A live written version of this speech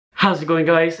How's it going,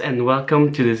 guys, and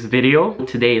welcome to this video.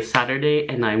 Today is Saturday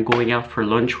and I'm going out for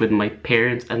lunch with my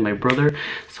parents and my brother,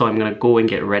 so I'm gonna go and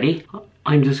get ready.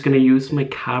 I'm just gonna use my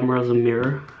camera as a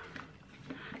mirror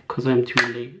because I'm too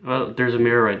late. Well, there's a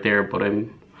mirror right there, but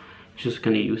I'm just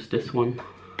gonna use this one.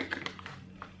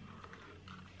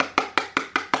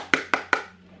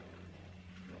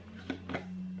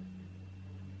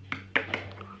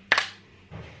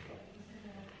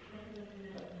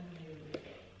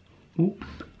 Oops.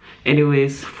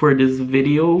 Anyways, for this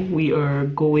video, we are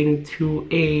going to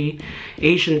a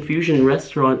Asian fusion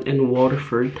restaurant in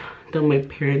Waterford that my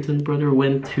parents and brother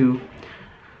went to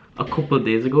a couple of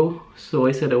days ago. So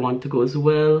I said I want to go as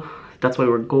well. That's why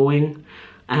we're going.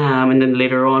 And then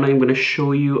later on, I'm going to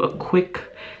show you a quick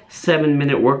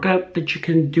 7-minute workout that you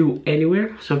can do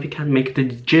anywhere. So if you can't make it to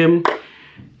the gym,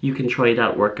 you can try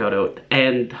that workout out.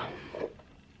 And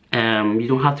you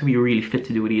don't have to be really fit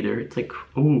to do it either. It's like,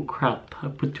 oh crap, I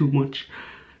put too much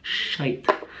shite.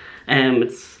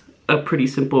 It's a pretty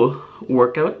simple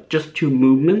workout, just 2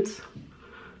 movements.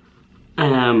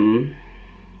 And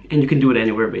you can do it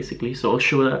anywhere basically. So I'll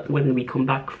show that when we come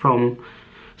back from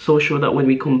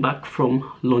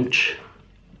lunch.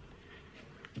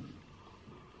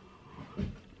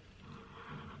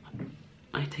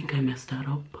 I think I messed that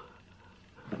up.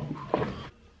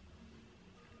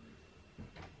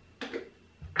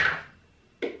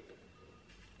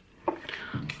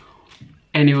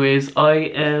 Anyways, I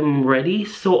am ready,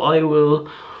 so I will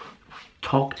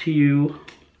talk to you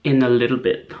in a little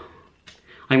bit.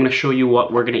 I'm going to show you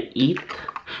what we're going to eat.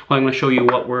 Well, I'm going to show you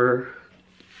what we're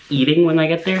eating when I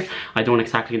get there. I don't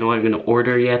exactly know what I'm going to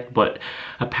order yet, but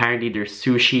apparently there's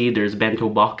sushi, there's bento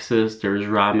boxes, there's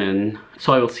ramen.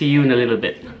 So I will see you in a little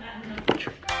bit.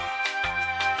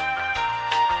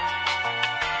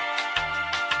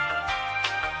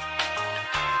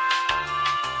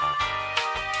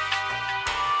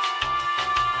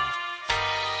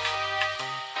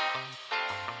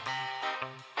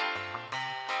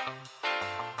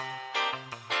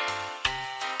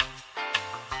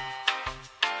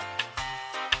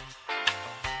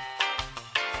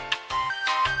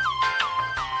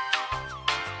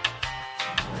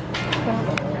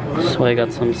 So I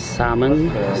got some salmon,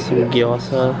 some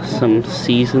gyoza, some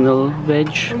seasonal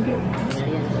veg,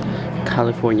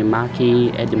 California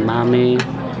maki, edamame,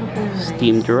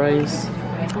 steamed rice,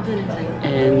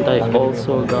 and I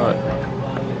also got,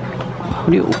 how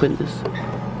do you open this?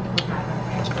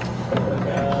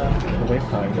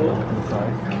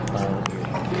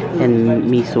 And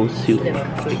miso soup.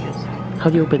 How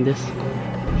do you open this?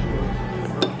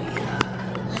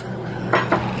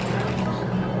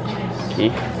 Okay,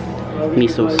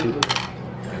 miso soup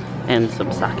and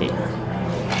some sake.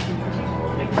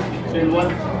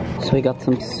 So we got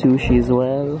some sushi as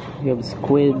well. We have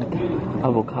squid,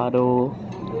 avocado,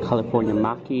 California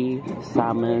maki,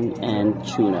 salmon, and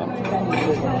tuna.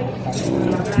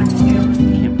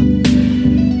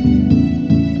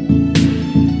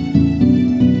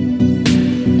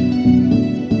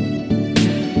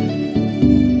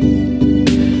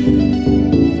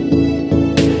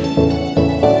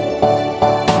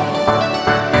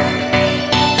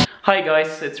 Hi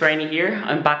guys, it's Rennie here.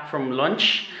 I'm back from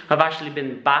lunch. I've actually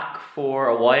been back for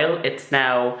a while. It's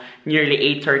now nearly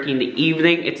 8:30 in the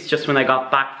evening. It's just when I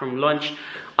got back from lunch.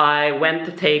 I went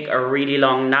to take a really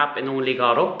long nap and only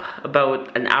got up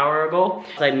about an hour ago.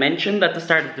 As I mentioned at the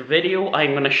start of the video,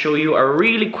 I'm going to show you a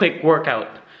really quick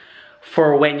workout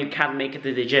for when you can't make it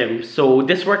to the gym. So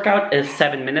this workout is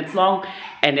 7 minutes long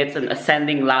and it's an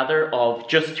ascending ladder of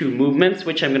just 2 movements,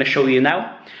 which I'm going to show you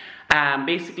now.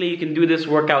 Basically, you can do this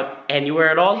workout anywhere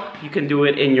at all. You can do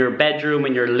it in your bedroom,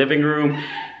 in your living room,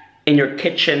 in your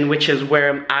kitchen, which is where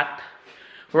I'm at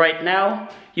right now.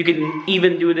 You can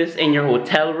even do this in your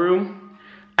hotel room.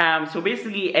 So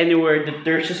basically anywhere that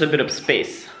there's just a bit of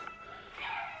space.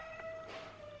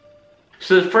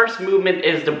 So the first movement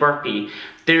is the burpee.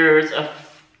 There's a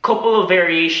couple of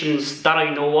variations that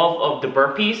I know of the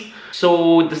burpees.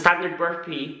 So the standard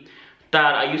burpee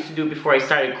that I used to do before I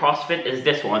started CrossFit is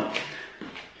this one.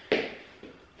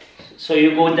 So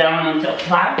you go down onto a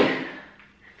plank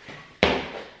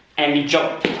and you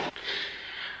jump.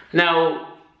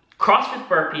 Now, CrossFit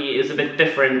burpee is a bit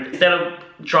different. Instead of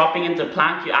dropping into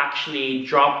plank, you actually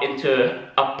drop into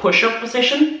a push-up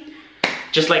position,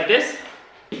 just like this.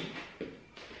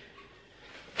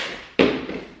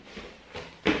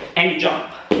 And you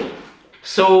jump.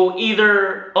 So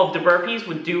either of the burpees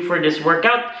would do for this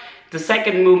workout. The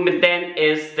second movement then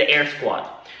is the air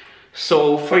squat.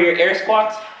 So for your air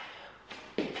squats,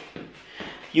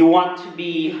 you want to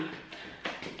be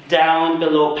down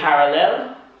below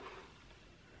parallel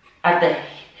at the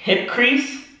hip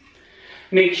crease.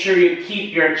 Make sure you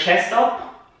keep your chest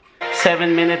up.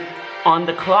 7 minutes on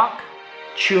the clock.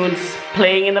 Tunes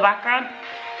playing in the background.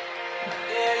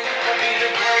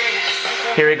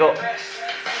 Here we go.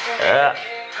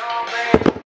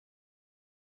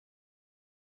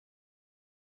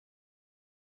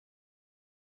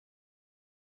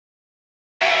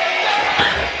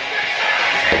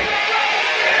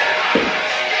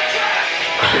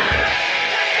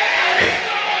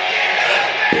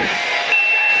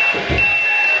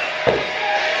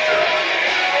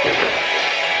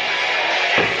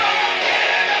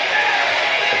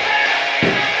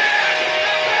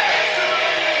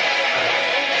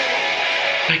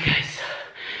 Alright guys,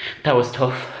 that was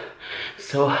tough.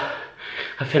 So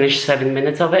I finished 7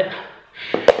 minutes of it,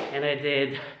 and I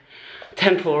did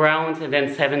 10 full rounds and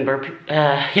then 7 burpees.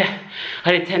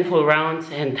 I did 10 full rounds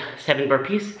and 7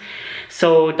 burpees.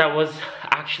 So that was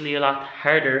actually a lot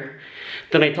harder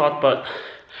than I thought, but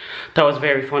that was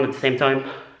very fun at the same time.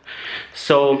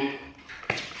 So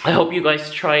I hope you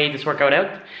guys try this workout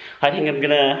out. I think I'm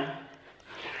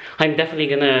definitely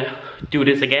gonna do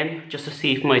this again just to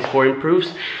see if my score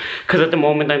improves, because at the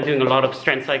moment I'm doing a lot of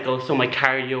strength cycles, so my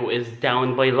cardio is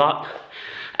down by a lot.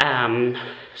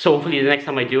 So hopefully the next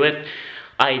time I do it,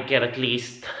 I get at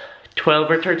least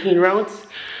 12 or 13 rounds.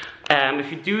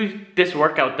 If you do this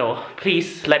workout though,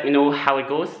 please let me know how it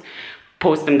goes.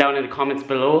 Post them down in the comments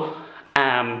below.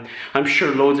 I'm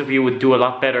sure loads of you would do a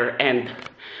lot better. And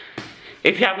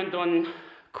if you haven't done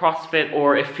CrossFit,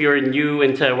 or if you're new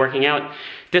into working out,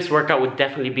 this workout would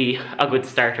definitely be a good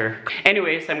starter.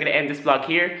 Anyways, I'm gonna end this vlog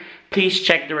here. Please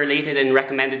check the related and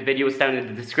recommended videos down in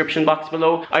the description box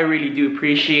below. I really do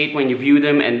appreciate when you view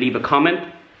them and leave a comment.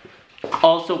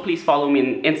 Also, please follow me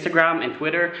on Instagram and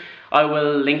Twitter. I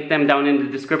will link them down in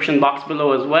the description box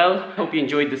below as well. Hope you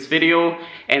enjoyed this video,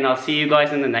 and I'll see you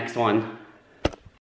guys in the next one.